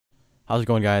How's it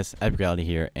going, guys? Ep.1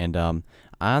 here, and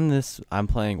on this I'm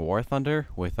playing War Thunder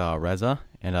with Reza,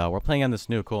 and we're playing on this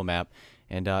new cool map,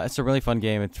 and it's a really fun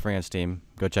game. It's free on Steam.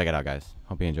 Go check it out, guys.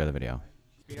 Hope you enjoy the video.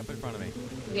 Speed up in front of me.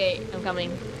 Okay, I'm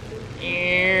coming.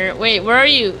 Wait, where are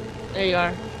you? There you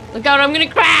are. Look out, I'm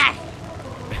gonna crash!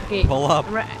 Okay, Pull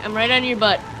up. I'm right on your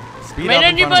butt. Speed right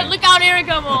up on your butt. Look out, Eric,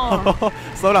 come on!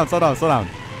 Slow down, slow down, slow down.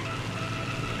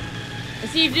 I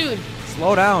see you, dude.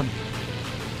 Slow down.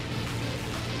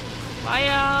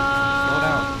 Fire! Slow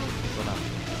down. Slow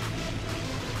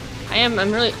down.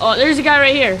 I'm really. Oh, there's a guy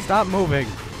right here. Stop moving.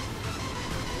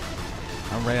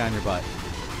 I'm right on your butt.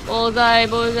 Bullseye,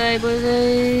 bullseye, bullseye.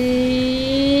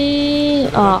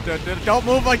 Oh. Don't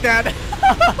move like that.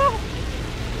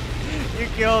 You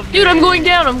killed me. Dude, I'm going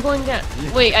down. I'm going down.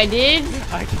 Wait, I did?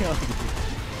 I killed you.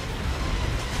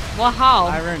 Well, how?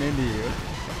 I ran into you.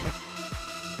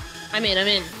 I'm in.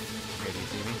 Okay, do you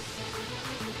see me?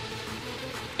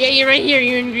 Yeah, you're right here.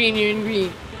 You're in green. You're in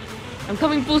green. I'm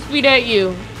coming full speed at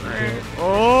you. Okay.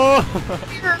 Oh!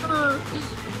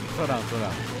 Slow down, slow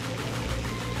down.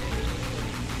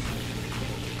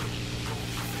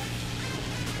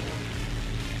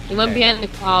 He went behind the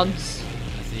clouds.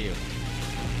 I see you.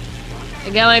 I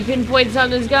got my pinpoints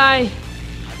on this guy. I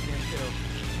see him too.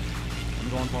 I'm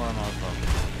going for him also.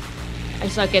 I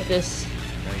suck at this.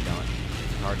 No, you don't.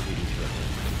 It's hard to do these quickly.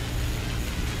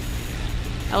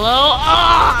 Hello?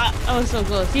 Ah! I was so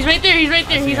close. He's right there. He's right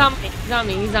there. I see He's him. on me. He's on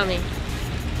me. He's on me.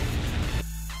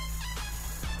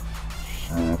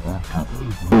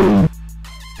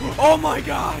 Oh my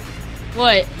god!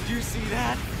 What? Did you see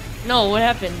that? No, what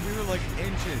happened? We were like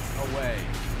inches away.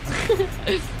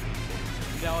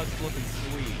 Now it's looking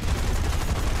sweet.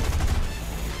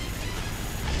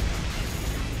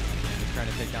 Just trying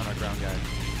to take down our ground guys.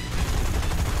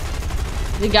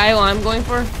 The guy who I'm going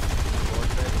for?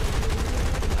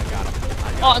 I got him.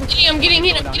 Oh, I'm getting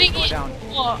hit. I'm getting hit. Down.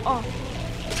 Oh.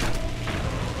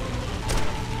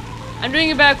 I'm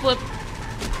doing a backflip.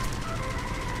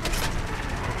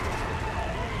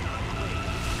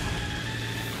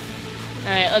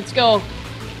 Alright, let's go.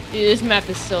 Dude, this map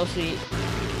is so sweet.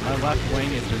 My left wing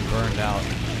has been burned out.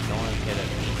 Don't want to hit it.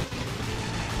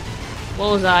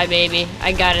 Bullseye, baby.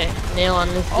 I got it. Nail on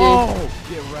this dude. Oh!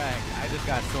 Get wrecked. I just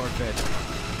got swordfish.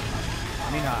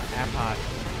 I mean, App-Hot.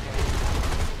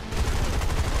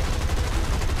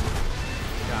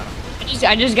 Got him.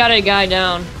 I just got a guy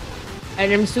down.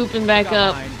 And I'm swooping back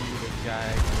up. Behind you, this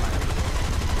guy.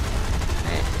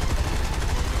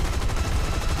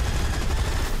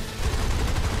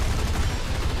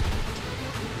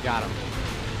 Got him.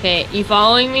 Okay, you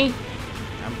following me?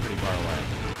 I'm pretty far away.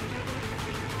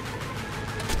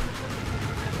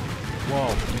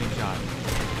 Whoa, mini shot.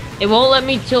 It won't let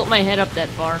me tilt my head up that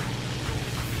far.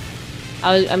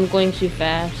 I'm going too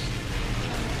fast.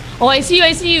 Oh, I see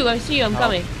you, I'm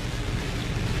coming.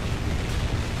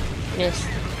 Missed.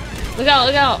 Look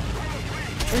out.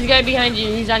 There's a guy behind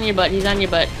you, he's on your butt,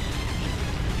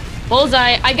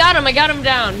 Bullseye, I got him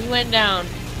down, he went down.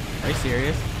 Are you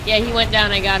serious? Yeah, he went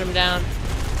down, I got him down.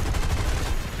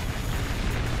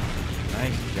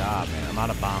 Nice job, man. I'm out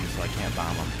of bombs, so I can't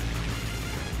bomb them.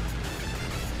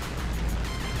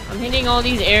 I'm hitting all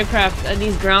these aircraft,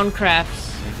 these ground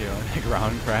crafts. Me too.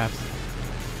 Ground crafts.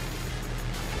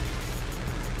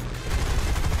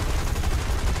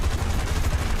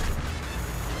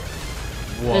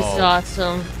 Whoa. This is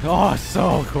awesome. Oh,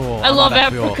 so cool. I love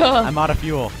Africa. I'm out of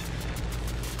fuel.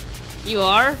 You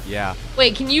are? Yeah.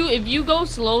 Wait, if you go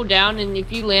slow down and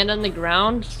if you land on the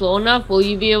ground slow enough, will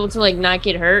you be able to like not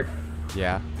get hurt?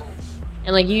 Yeah.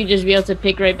 And like you just be able to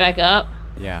pick right back up?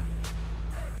 Yeah.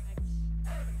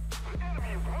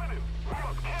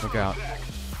 Look out.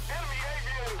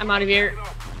 I'm out of here.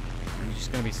 You're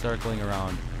just gonna be circling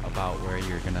around about where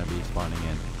you're gonna be spawning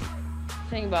in.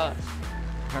 Think about it.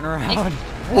 Turn around.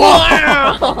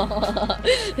 Wow!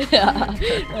 Yeah.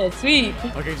 That's sweet.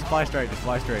 Okay, just fly straight.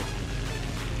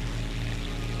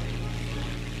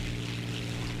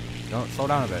 Don't slow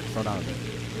down a bit.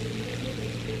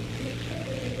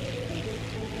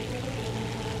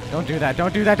 Don't do that.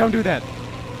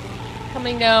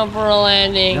 Coming down for a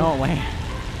landing. No, land.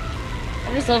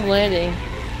 I just love landing.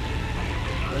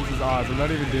 This is awesome. I'm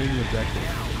not even doing the objective.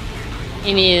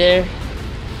 Me neither.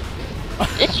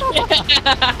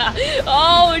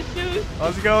 Oh shoot!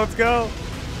 Let's go.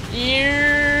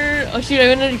 Yeah. Oh shoot!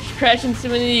 I'm gonna crash into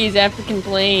some of these African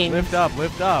planes. Lift up.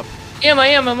 Yeah, I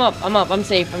am. I'm up. I'm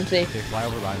safe. Okay, fly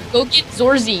over by me. Go get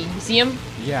Zorzi. You see him?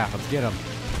 Yeah, let's get him.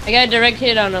 I got a direct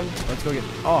hit on him. Let's go get.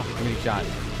 Oh, I'm getting shot.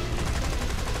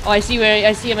 Oh, I see him.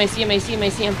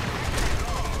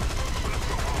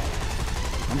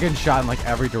 I'm getting shot in like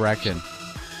every direction.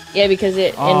 Yeah, because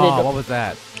it ended. Oh, what was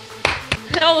that?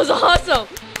 That was awesome.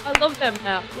 I love that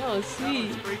map. That was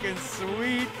sweet. Freaking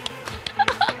sweet.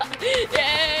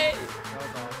 Yay!